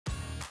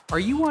Are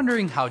you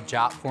wondering how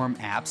Jotform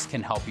Apps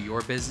can help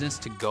your business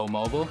to go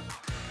mobile?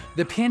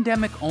 The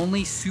pandemic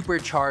only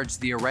supercharged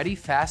the already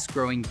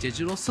fast-growing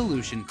digital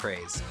solution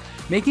craze,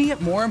 making it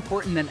more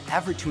important than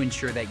ever to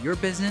ensure that your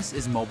business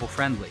is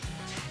mobile-friendly.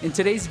 In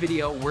today's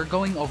video, we're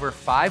going over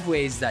 5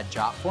 ways that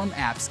Jotform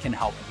Apps can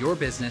help your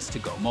business to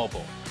go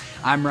mobile.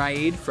 I'm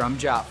Raid from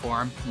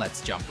Jotform.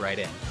 Let's jump right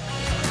in.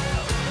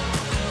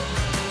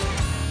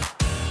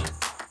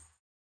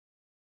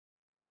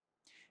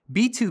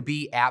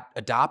 B2B app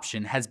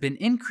adoption has been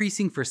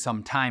increasing for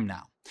some time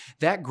now.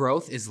 That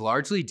growth is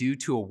largely due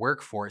to a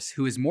workforce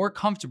who is more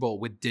comfortable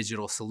with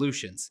digital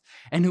solutions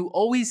and who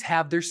always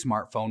have their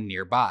smartphone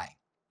nearby.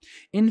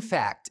 In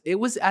fact,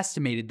 it was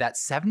estimated that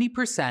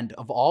 70%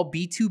 of all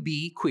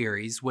B2B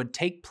queries would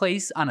take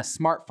place on a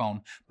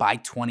smartphone by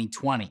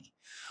 2020.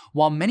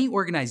 While many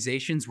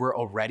organizations were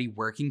already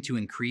working to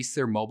increase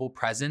their mobile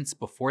presence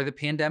before the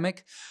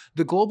pandemic,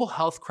 the global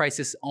health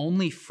crisis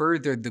only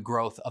furthered the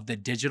growth of the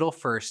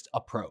digital-first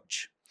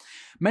approach.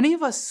 Many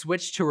of us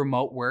switched to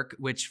remote work,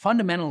 which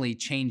fundamentally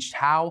changed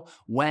how,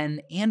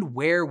 when, and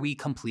where we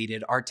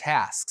completed our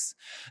tasks.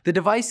 The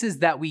devices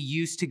that we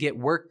used to get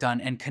work done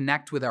and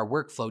connect with our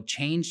workflow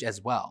changed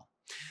as well.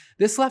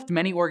 This left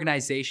many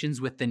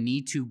organizations with the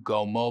need to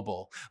go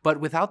mobile, but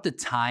without the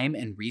time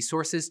and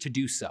resources to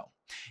do so.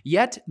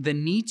 Yet, the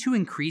need to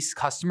increase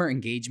customer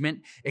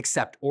engagement,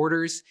 accept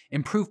orders,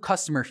 improve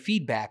customer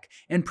feedback,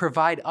 and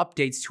provide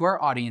updates to our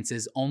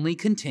audiences only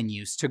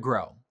continues to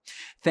grow.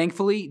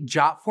 Thankfully,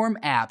 Jotform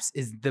Apps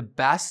is the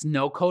best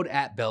no-code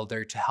app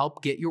builder to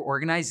help get your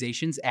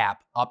organization's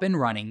app up and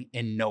running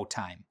in no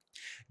time.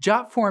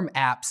 Jotform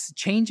Apps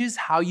changes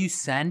how you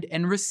send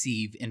and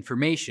receive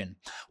information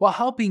while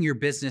helping your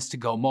business to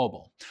go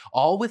mobile,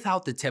 all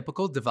without the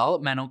typical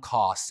developmental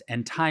costs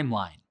and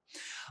timeline.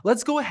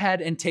 Let's go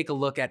ahead and take a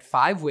look at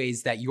 5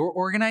 ways that your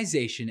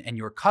organization and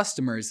your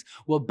customers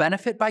will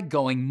benefit by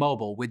going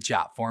mobile with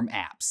Jotform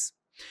Apps.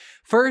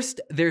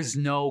 First, there's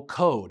no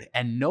code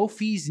and no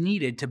fees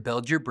needed to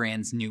build your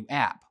brand's new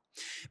app.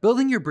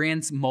 Building your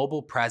brand's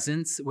mobile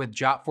presence with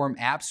Jotform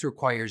Apps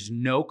requires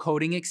no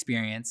coding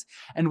experience,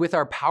 and with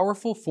our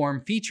powerful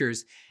form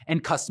features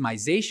and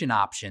customization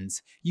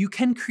options, you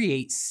can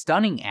create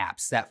stunning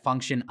apps that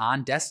function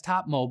on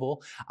desktop,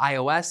 mobile,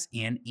 iOS,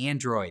 and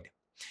Android.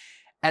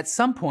 At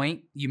some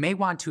point, you may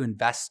want to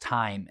invest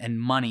time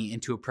and money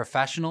into a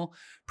professional,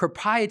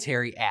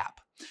 proprietary app.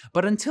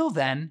 But until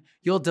then,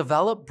 you'll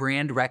develop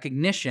brand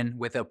recognition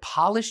with a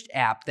polished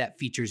app that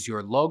features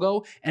your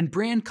logo and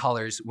brand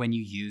colors when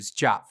you use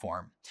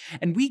Jotform.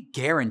 And we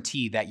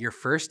guarantee that your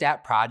first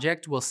app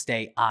project will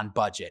stay on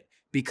budget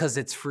because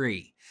it's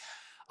free.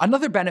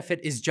 Another benefit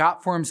is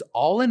Jotform's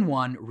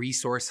all-in-one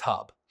resource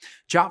hub.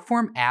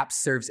 Jotform Apps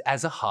serves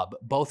as a hub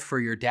both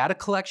for your data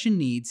collection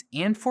needs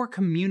and for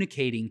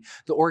communicating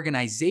the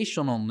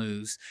organizational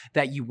news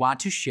that you want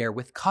to share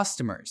with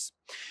customers.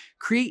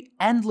 Create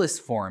endless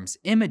forms,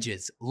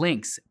 images,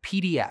 links,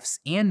 PDFs,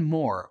 and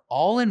more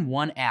all in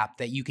one app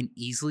that you can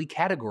easily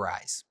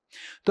categorize.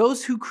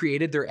 Those who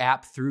created their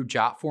app through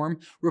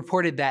Jotform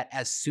reported that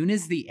as soon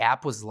as the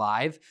app was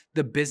live,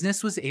 the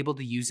business was able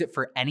to use it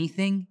for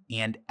anything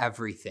and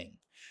everything.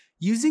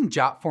 Using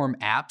Jotform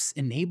Apps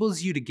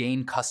enables you to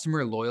gain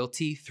customer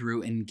loyalty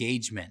through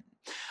engagement.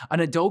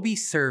 An Adobe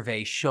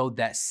survey showed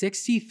that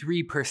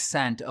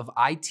 63% of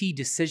IT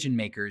decision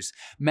makers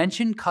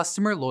mentioned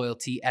customer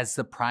loyalty as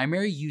the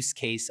primary use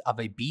case of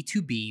a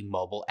B2B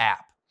mobile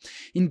app.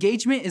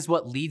 Engagement is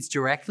what leads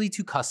directly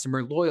to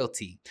customer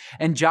loyalty,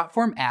 and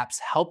Jotform Apps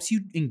helps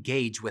you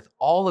engage with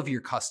all of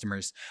your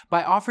customers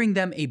by offering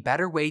them a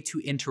better way to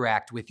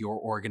interact with your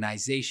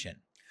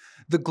organization.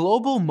 The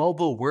global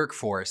mobile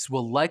workforce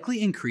will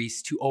likely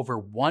increase to over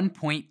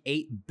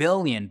 1.8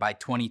 billion by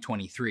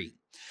 2023.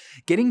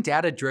 Getting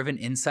data-driven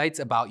insights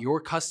about your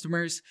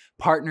customers,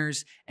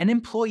 partners, and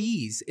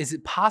employees is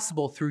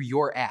possible through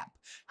your app,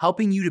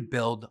 helping you to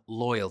build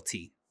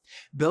loyalty.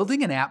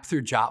 Building an app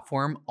through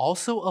Jotform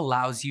also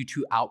allows you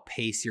to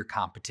outpace your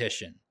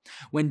competition.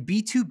 When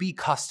B2B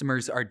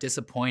customers are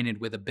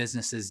disappointed with a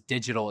business's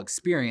digital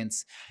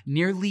experience,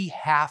 nearly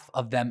half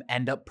of them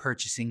end up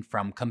purchasing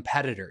from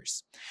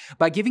competitors.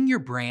 By giving your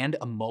brand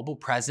a mobile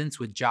presence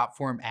with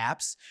Jotform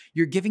Apps,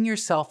 you're giving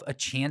yourself a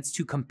chance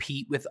to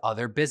compete with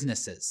other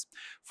businesses.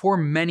 For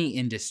many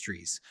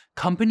industries,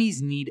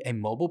 companies need a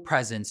mobile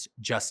presence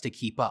just to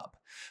keep up.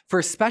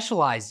 For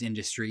specialized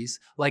industries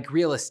like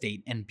real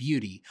estate and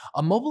beauty,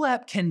 a mobile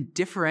app can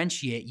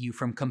differentiate you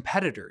from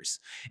competitors.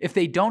 If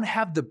they don't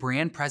have the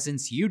brand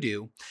presence you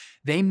do,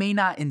 they may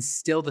not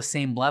instill the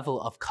same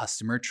level of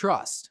customer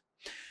trust.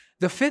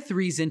 The 5th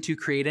reason to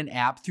create an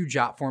app through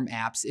Jotform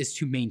Apps is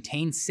to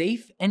maintain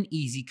safe and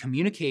easy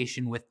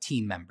communication with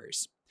team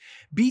members.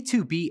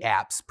 B2B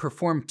apps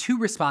perform 2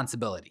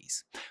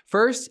 responsibilities.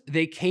 First,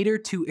 they cater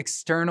to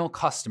external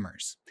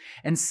customers.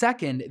 And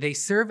second, they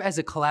serve as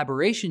a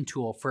collaboration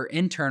tool for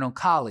internal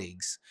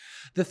colleagues.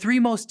 The 3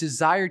 most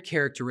desired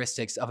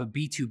characteristics of a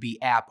B2B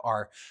app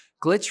are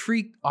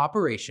glitch-free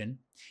operation,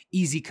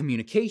 easy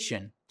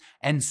communication,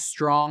 and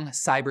strong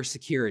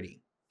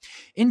cybersecurity.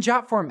 In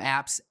Jotform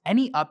Apps,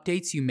 any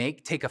updates you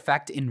make take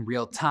effect in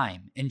real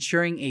time,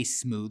 ensuring a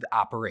smooth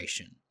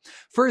operation.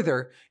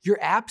 Further,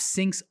 your app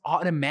syncs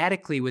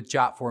automatically with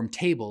Jotform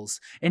tables,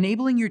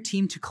 enabling your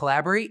team to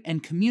collaborate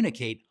and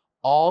communicate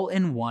all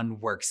in one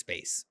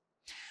workspace.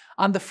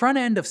 On the front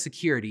end of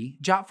security,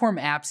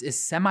 Jotform Apps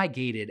is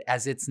semi-gated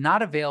as it's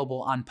not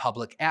available on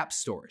public app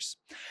stores.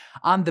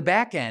 On the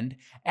back end,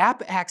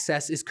 app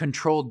access is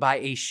controlled by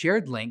a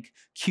shared link,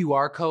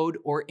 QR code,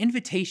 or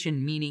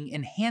invitation, meaning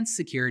enhanced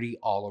security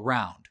all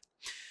around.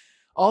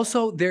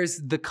 Also, there's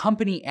the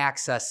company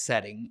access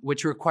setting,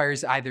 which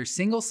requires either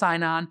single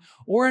sign-on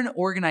or an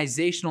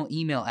organizational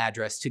email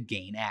address to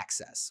gain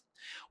access.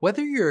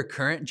 Whether you're a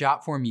current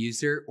Jotform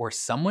user or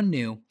someone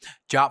new,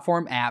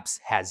 Jotform Apps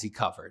has you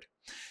covered.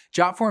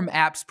 Jotform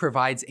Apps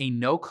provides a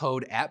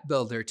no-code app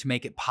builder to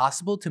make it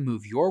possible to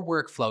move your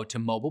workflow to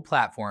mobile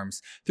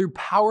platforms through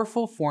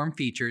powerful form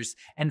features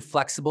and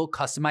flexible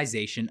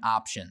customization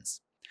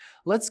options.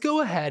 Let's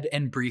go ahead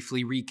and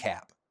briefly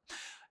recap.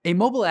 A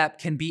mobile app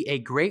can be a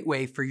great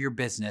way for your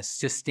business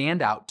to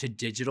stand out to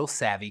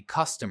digital-savvy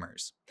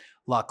customers.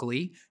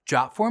 Luckily,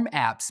 Jotform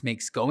Apps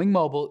makes going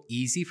mobile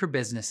easy for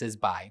businesses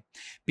by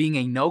being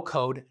a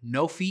no-code,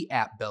 no-fee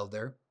app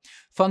builder,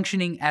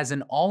 functioning as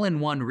an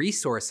all-in-one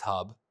resource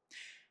hub,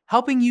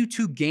 helping you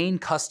to gain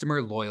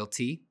customer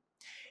loyalty,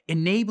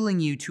 enabling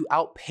you to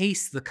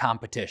outpace the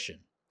competition,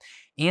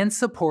 and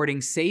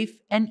supporting safe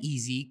and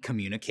easy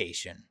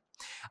communication.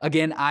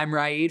 Again, I'm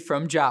Raid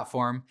from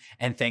Jotform,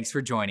 and thanks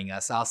for joining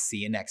us. I'll see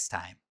you next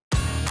time.